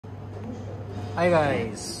Hi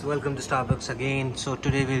guys, welcome to Starbucks again. So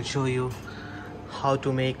today we'll show you how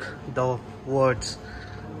to make the world's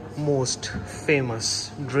most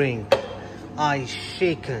famous drink, ice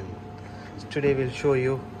shaken. Today we'll show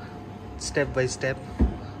you step by step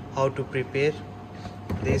how to prepare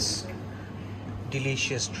this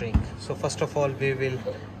delicious drink. So first of all we will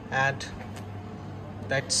add,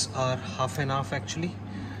 that's our half and half actually.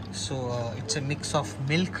 So it's a mix of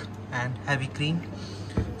milk and heavy cream.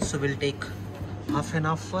 So we'll take half and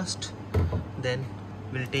half first, then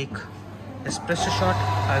we'll take espresso shot.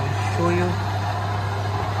 I will show you.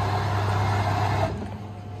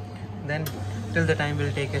 Then till the time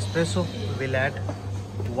we'll take espresso, we'll add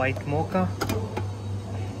white mocha.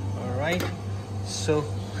 Alright, so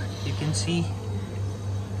you can see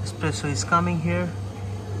espresso is coming here.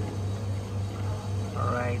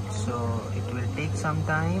 Alright, so it will take some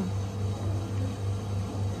time.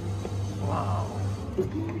 Wow.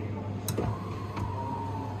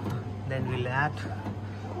 Then we'll add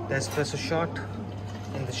the espresso shot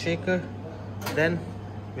in the shaker. Then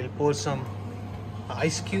we'll pour some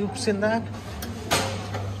ice cubes in that.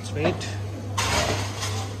 Let's wait.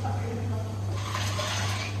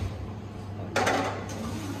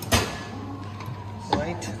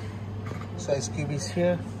 Right, so ice cube is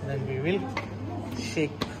here. Then we will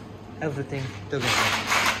shake everything together.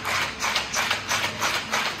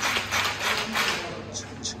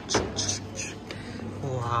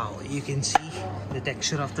 Wow, you can see the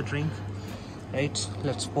texture of the drink, right?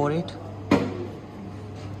 Let's pour it.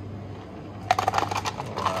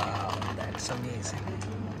 Wow, that's amazing.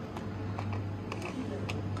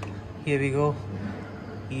 Here we go.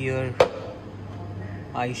 Your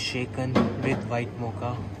ice shaken with white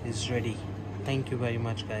mocha is ready. Thank you very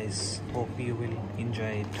much guys. Hope you will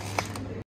enjoy it.